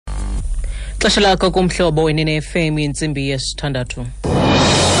Xesha lakho kumhlobo wenene-FM intsimbi yesithandathu.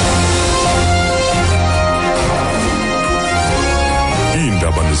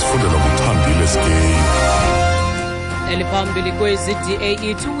 Iindaba nezifundela kuthambile sikeyi. Eliphambili kwezi DA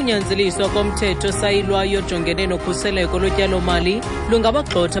ithi ukunyanzeliswa komthetho sayilwayo ojongene nokhuseleko lotyalo-mali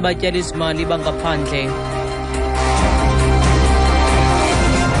lungabagxotha abatyalizimali bangaphandle.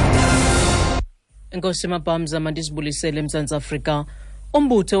 Enkosi Mabamza, mandisibulisele eMzantsi Afrika.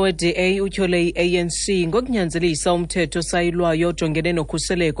 Umbutho we-DA utyhole i-ANC ngokunyanzelisa umthetho sayilwayo ojongene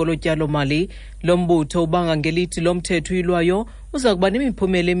nokhuseleko lotyalo-mali. Lo mbutho ubanga ngelithi lo mthetho uyilwayo uza kuba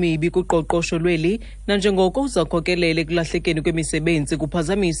nemiphumela emibi kuqoqosho lweli nanjengoko uzakhokelela ekulahlekeni kwemisebenzi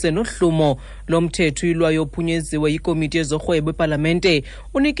kuphazamise nohlumo. Lo mthetho uyilwayo ophunyeziwe yikomiti yezorhwebo epalamente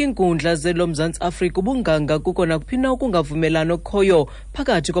unika iinkundla zelo Mzantsi Afrika ubunganga kuko nakuphina ukungavumelana okhoyo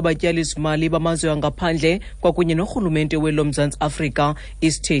phakathi kwabatyalizimali bamazwe angaphandle kwakunye norhulumente welo Mzantsi Afrika.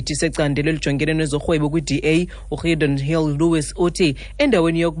 Isithethi secandelo elijongene nezorhwebo kwi-DA uGordon Hill Lewis uthi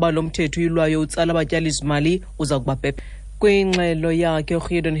endaweni yokuba lo mthetho uyilwayo utsala abatyalizimali uza kuba pepe. Kwingxelo yakhe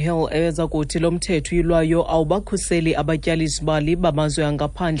uGordon Hill eza kuthi lo mthetho uyilwayo awubakhuseli abatyalizimali bamazwe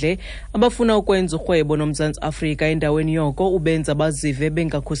angaphandle abafuna ukwenza urhwebo noMzantsi Afrika, endaweni yoko ubenza bazive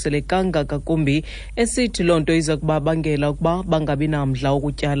bengakhuselekanga kakumbi, esithi loo nto iza kubabangela ukuba bangabi namdla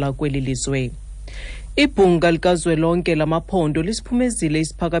wokutyala kweli lizwe. Ibhunga likazwelonke lamaphondo lisiphumezile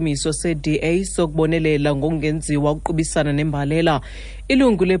isiphakamiso se-DA sokubonelela ngokungenziwa ukuqubisana nembalela.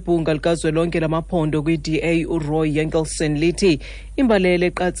 Ilungu lebhunga likazwelonke lamaphondo kwi-DA uRoy Yankelson lithi imbalela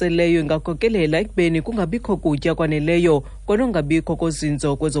eqatseleyo ingakhokelela ekubeni kungabikho kutya kwaneleyo kwanongabikho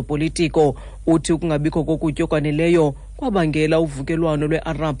kozinzo kwezopolitiko. Uthi ukungabikho kokutya kwaneleyo kwabangela uvukelwano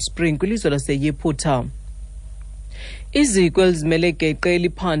lwe-Arab Spring kwilizwe laseYiputa. Iziko elizimele geqe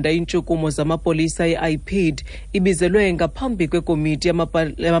eliphanda iintshukumo zamapolisa ye-IPID ibizelwe ngaphambi kwekomiti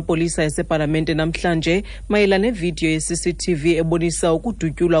yamapolisa yasepalamente namhlanje mayelana nevidiyo ye-CCTV ebonisa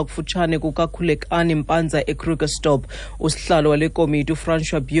ukudutyulwa okufutshane kukakhulekani Mpanza eKrugerstop. Usihlalo wale komiti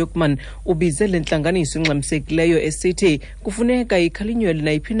uFrancois Buchman ubize le ntlanganiso ingxamisekileyo esithi kufuneka ikhalinyelwe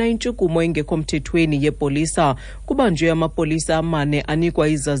nayiphi na intshukumo engekho mthethweni yepolisa. Kubanjwe amapolisa amane anikwa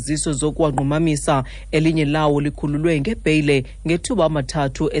izaziso zokuwanqumamisa, elinye lawo likhululwe ngebheyile ngethuba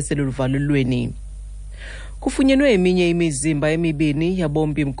amathathu eseluvalelweni. Kufunyenwe eminye imizimba emibini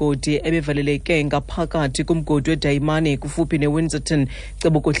yabombi-mgodi ebevaleleke ngaphakathi kumgodi weDayimani kufuphi neWindsorton,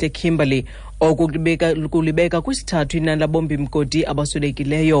 Cebukohle Kimberley. Oku kulibeka kwisithathu inani labombi-mgodi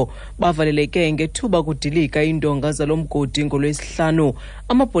abaswelekileyo bavaleleke ngethuba kudilika iindonga zalo mgodi ngoLwesihlanu.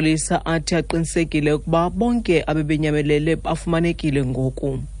 Amapolisa athi aqinisekile ukuba bonke abebenyamelele bafumanekile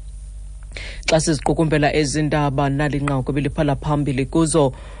ngoku. Xa siziqukumbela ezindaba nalinqaku beliphala phambili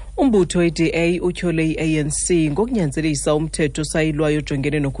kuzo, umbutho we-DA utyhole i-ANC ngokunyanzelisa umthetho sayilwayo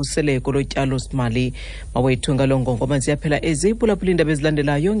ojongene nokhuseleko lotyalo-mali. Mawethu ngalo ngongoma ziyaphela ezipulaphula iindaba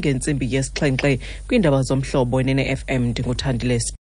ezilandelayo ngentsimbi yesixhenxe kwiindaba zomhlobo wenene-FM. Ndinguthandile.